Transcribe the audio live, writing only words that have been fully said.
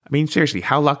I mean, seriously,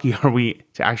 how lucky are we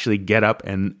to actually get up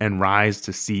and rise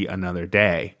to see another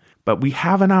day? But we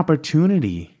have an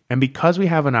opportunity. And because we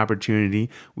have an opportunity,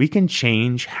 we can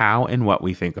change how and what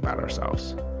we think about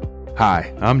ourselves.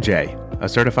 Hi, I'm Jay, a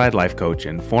certified life coach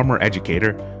and former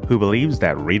educator who believes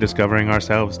that rediscovering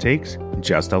ourselves takes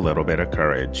just a little bit of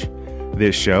courage.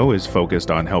 This show is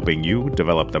focused on helping you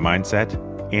develop the mindset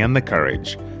and the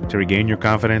courage to regain your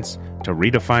confidence, to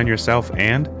redefine yourself,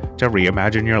 and to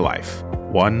reimagine your life,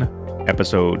 one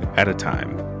episode at a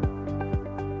time.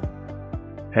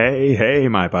 Hey,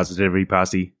 my positivity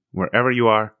posse. Wherever you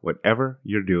are, whatever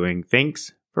you're doing,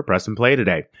 thanks for pressing play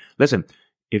today. Listen,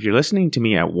 if you're listening to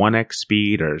me at 1x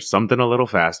speed or something a little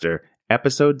faster,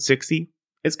 episode 60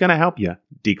 is going to help you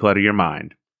declutter your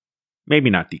mind. Maybe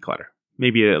not declutter.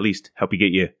 Maybe at least help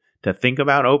get you to think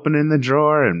about opening the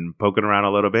drawer and poking around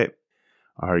a little bit.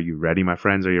 Are you ready, my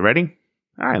friends? Are you ready?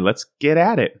 All right, let's get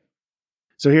at it.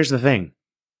 So here's the thing.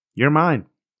 Your mind,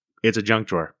 it's a junk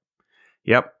drawer.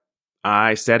 Yep,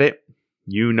 I said it.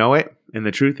 You know it. And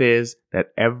the truth is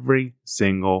that every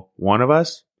single one of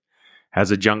us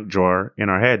has a junk drawer in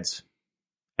our heads.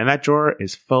 And that drawer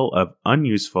is full of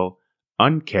unuseful,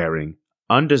 uncaring,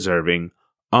 undeserving,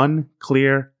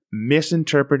 unclear,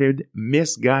 misinterpreted,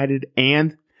 misguided,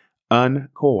 and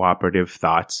uncooperative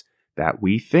thoughts that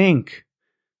we think.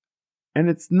 And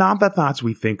it's not the thoughts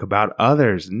we think about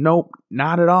others. Nope,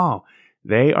 not at all.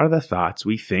 They are the thoughts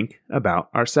we think about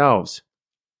ourselves.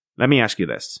 Let me ask you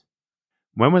this.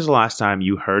 When was the last time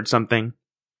you heard something,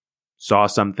 saw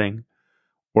something,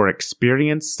 or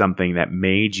experienced something that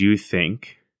made you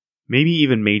think, maybe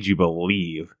even made you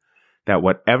believe, that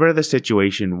whatever the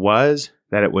situation was,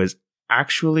 that it was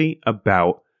actually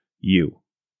about you?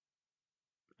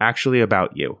 Actually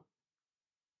about you.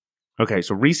 Okay,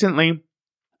 so recently,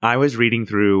 I was reading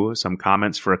through some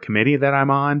comments for a committee that I'm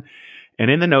on, and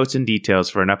in the notes and details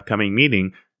for an upcoming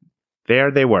meeting,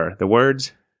 there they were, the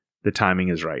words, "The timing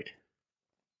is right."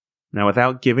 Now,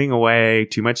 without giving away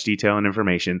too much detail and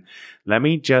information, let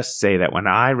me just say that when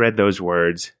I read those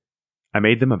words, I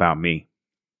made them about me.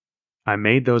 I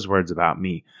made those words about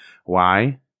me.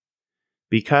 Why?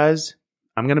 Because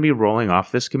I'm going to be rolling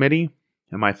off this committee,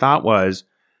 and my thought was,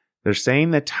 they're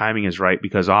saying that timing is right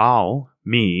because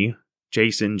me,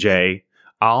 Jason J.,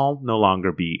 I'll no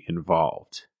longer be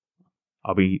involved.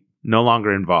 I'll be no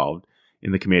longer involved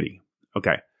in the committee.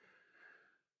 Okay.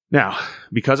 Now,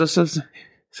 because of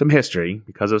some history,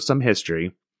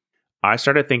 I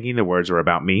started thinking the words were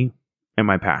about me and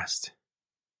my past.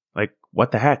 Like,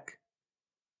 what the heck?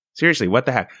 Seriously, what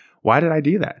the heck? Why did I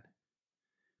do that?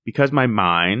 Because my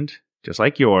mind, just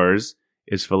like yours,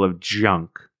 is full of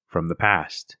junk from the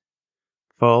past.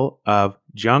 Full of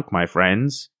junk, my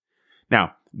friends.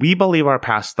 Now, we believe our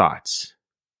past thoughts.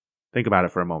 Think about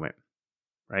it for a moment,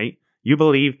 right? You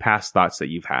believe past thoughts that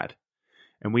you've had.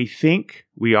 And we think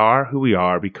we are who we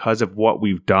are because of what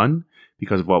we've done,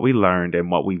 because of what we learned, and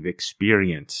what we've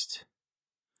experienced.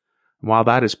 And while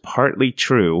that is partly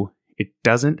true, it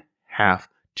doesn't have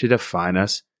to define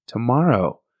us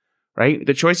tomorrow, right?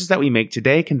 The choices that we make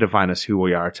today can define us who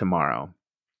we are tomorrow.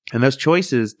 And those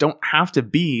choices don't have to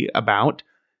be about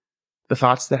the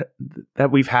thoughts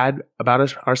that we've had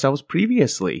about ourselves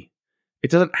previously. It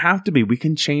doesn't have to be. We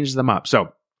can change them up.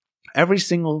 So every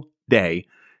single day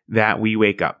that we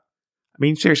wake up, I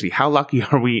mean, seriously, how lucky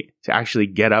are we to actually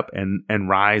get up and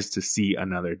rise to see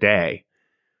another day?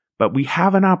 But we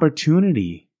have an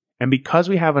opportunity. And because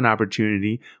we have an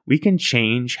opportunity, we can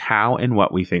change how and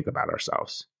what we think about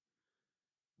ourselves.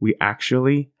 We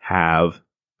actually have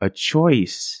a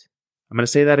choice. I'm going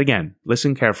to say that again.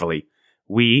 Listen carefully.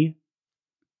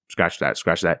 Scratch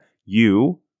that.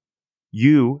 You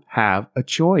have a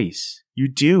choice. You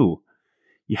do.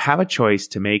 You have a choice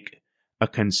to make a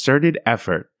concerted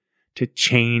effort to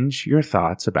change your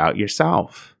thoughts about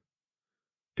yourself,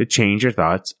 to change your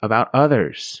thoughts about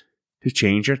others, to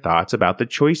change your thoughts about the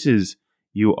choices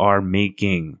you are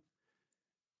making.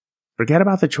 Forget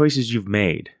about the choices you've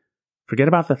made. Forget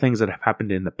about the things that have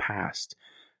happened in the past.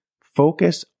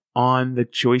 Focus on the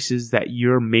choices that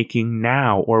you're making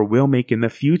now or will make in the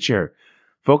future.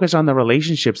 Focus on the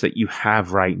relationships that you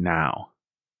have right now.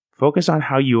 Focus on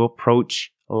how you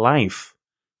approach life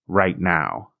right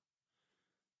now.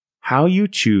 How you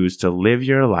choose to live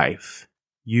your life,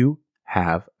 you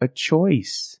have a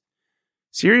choice.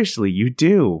 Seriously, you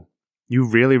do. You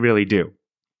really, really do.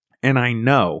 And I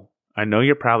know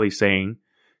you're probably saying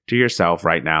to yourself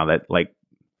right now that, like,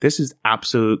 this is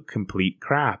absolute complete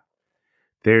crap.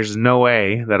 There's no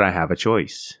way that I have a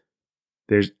choice.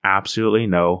 There's absolutely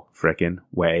no frickin'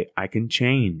 way I can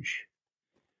change.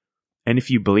 And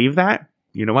if you believe that,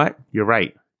 you know what? You're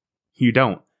right. You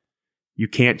don't. You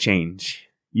can't change.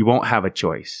 You won't have a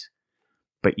choice.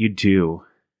 But you do.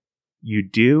 You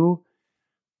do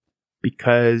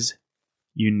because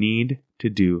you need to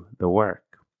do the work.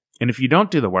 And if you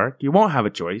don't do the work, you won't have a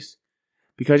choice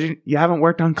because you haven't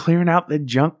worked on clearing out the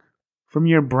junk from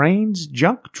your brain's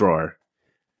junk drawer.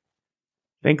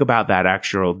 Think about that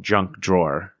actual junk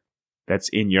drawer that's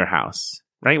in your house,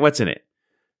 right? What's in it?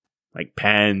 Like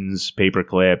pens, paper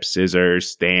clips, scissors,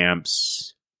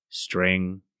 stamps,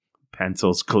 string,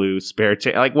 pencils, glue, spare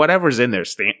chair, like whatever's in there,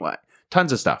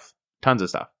 tons of stuff.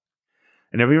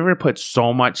 And have you ever put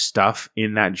so much stuff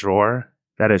in that drawer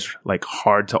that is like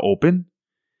hard to open?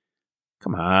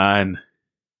 Come on,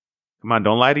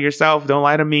 don't lie to yourself. Don't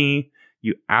lie to me.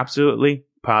 You absolutely,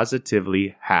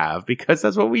 positively have, because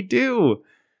that's what we do.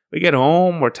 We get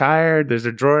home, we're tired, there's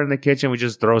a drawer in the kitchen, we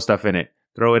just throw stuff in it.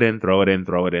 Throw it in.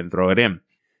 And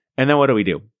then what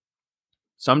do?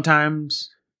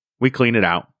 Sometimes we clean it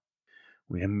out.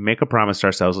 We make a promise to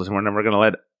ourselves, listen, we're never going to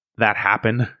let that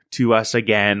happen to us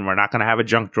again. We're not going to have a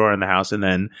junk drawer in the house, and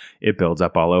then it builds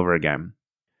up all over again.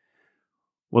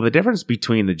 Well, the difference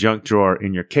between the junk drawer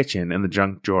in your kitchen and the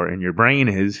junk drawer in your brain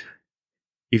is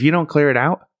if you don't clear it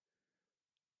out,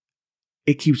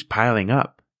 it keeps piling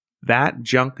up. That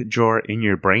junk drawer in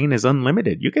your brain is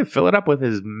unlimited. You can fill it up with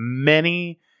as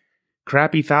many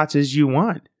crappy thoughts as you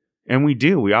want. And we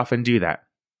do. We often do that.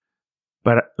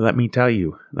 But let me tell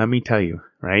you,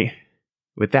 right?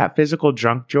 With that physical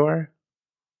junk drawer,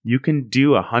 you can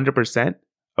do 100%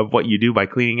 of what you do by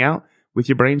cleaning out with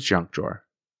your brain's junk drawer.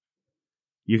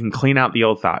 You can clean out the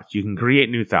old thoughts. You can create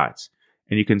new thoughts.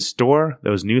 And you can store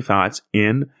those new thoughts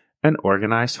in an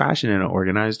organized fashion, in an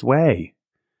organized way.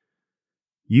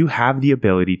 You have the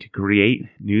ability to create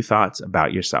new thoughts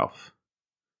about yourself.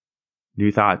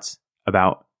 New thoughts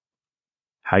about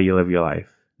how you live your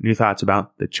life. New thoughts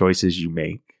about the choices you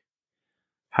make.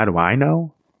 How do I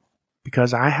know?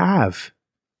 Because I have.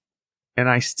 And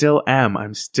I still am.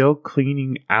 I'm still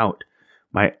cleaning out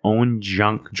my own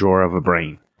junk drawer of a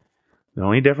brain. The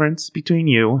only difference between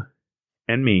you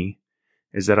and me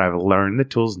is that I've learned the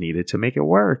tools needed to make it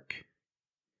work.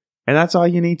 And that's all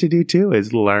you need to do too,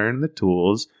 is learn the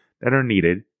tools that are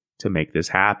needed to make this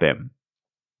happen.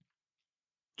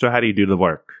 So how do you do the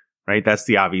work, right? That's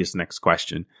the obvious next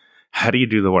question. How do you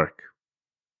do the work?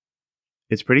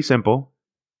 It's pretty simple.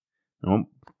 Don't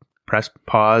press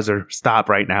pause or stop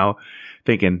right now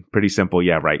thinking pretty simple.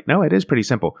 Yeah, right. No, it is pretty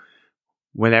simple.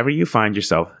 Whenever you find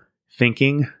yourself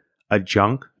thinking a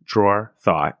junk drawer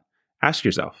thought, ask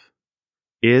yourself,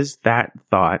 is that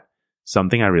thought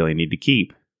something I really need to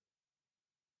keep?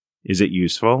 Is it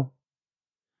useful?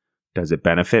 Does it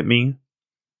benefit me?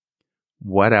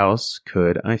 What else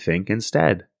could I think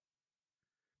instead?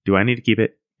 Do I need to keep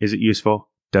it? Is it useful?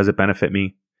 Does it benefit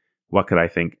me? What could I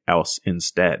think else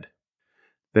instead?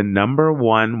 The number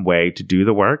one way to do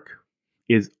the work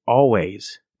is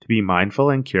always to be mindful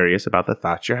and curious about the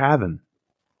thoughts you're having.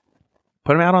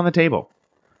 Put them out on the table.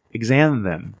 Examine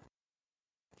them.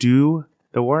 Do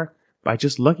the work by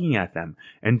just looking at them,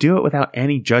 and do it without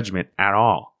any judgment at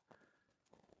all.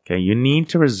 Okay, you need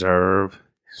to reserve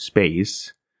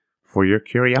space for your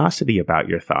curiosity about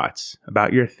your thoughts,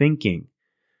 about your thinking,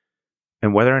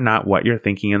 and whether or not what you're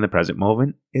thinking in the present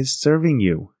moment is serving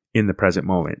you in the present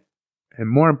moment. And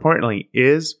more importantly,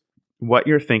 is what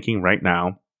you're thinking right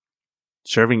now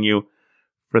serving you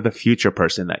for the future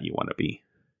person that you want to be?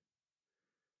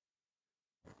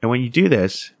 And when you do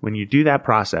this, when you do that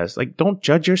process, like, don't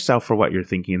judge yourself for what you're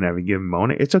thinking in every given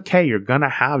moment. It's okay. You're going to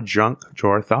have junk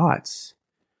drawer thoughts.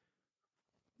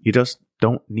 You just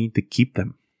don't need to keep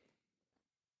them.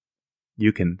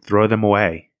 You can throw them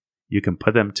away. You can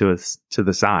put them to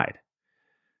the side.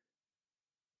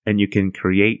 And you can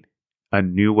create a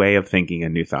new way of thinking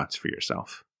and new thoughts for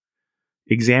yourself.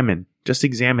 Just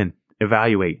examine,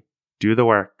 evaluate, do the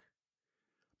work.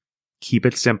 Keep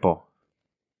it simple.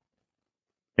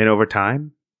 And over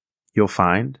time, you'll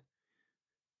find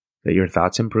that your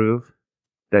thoughts improve,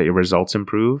 that your results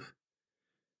improve,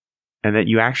 and that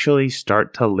you actually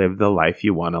start to live the life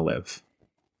you want to live.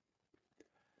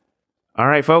 All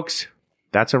right, folks,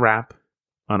 that's a wrap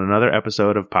on another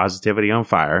episode of Positivity on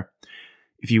Fire.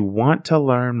 If you want to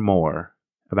learn more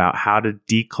about how to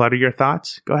declutter your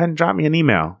thoughts, go ahead and drop me an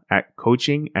email at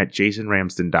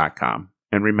coaching@jasonramsden.com.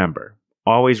 And remember,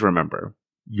 always remember,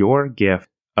 your gift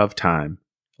of time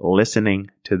listening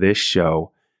to this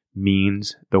show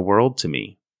means the world to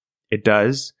me. It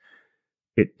does.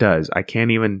 It does. I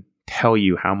can't even tell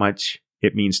you how much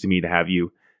it means to me to have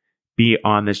you be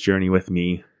on this journey with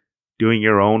me, doing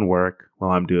your own work while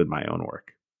I'm doing my own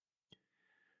work.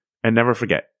 And never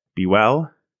forget, be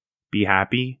well, be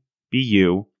happy, be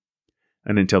you,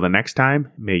 And until the next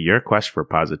time, may your quest for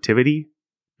positivity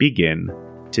begin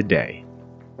today.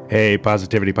 Hey,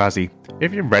 Positivity Posse.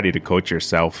 If you're ready to coach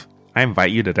yourself, I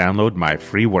invite you to download my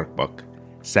free workbook,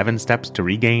 7 Steps to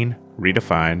Regain,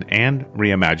 Redefine, and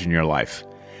Reimagine Your Life.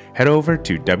 Head over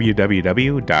to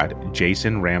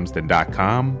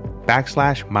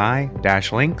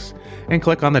www.jasonramsden.com/my-links and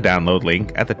click on the download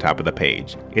link at the top of the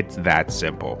page. It's that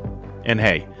simple. And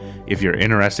hey, if you're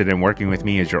interested in working with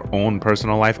me as your own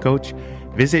personal life coach,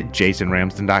 visit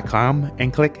jasonramsden.com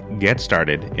and click Get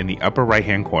Started in the upper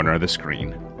right-hand corner of the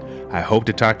screen. I hope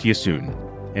to talk to you soon.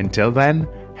 Until then,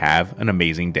 have an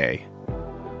amazing day.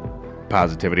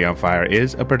 Positivity on Fire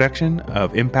is a production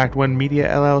of Impact One Media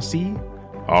LLC.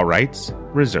 All rights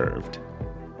reserved.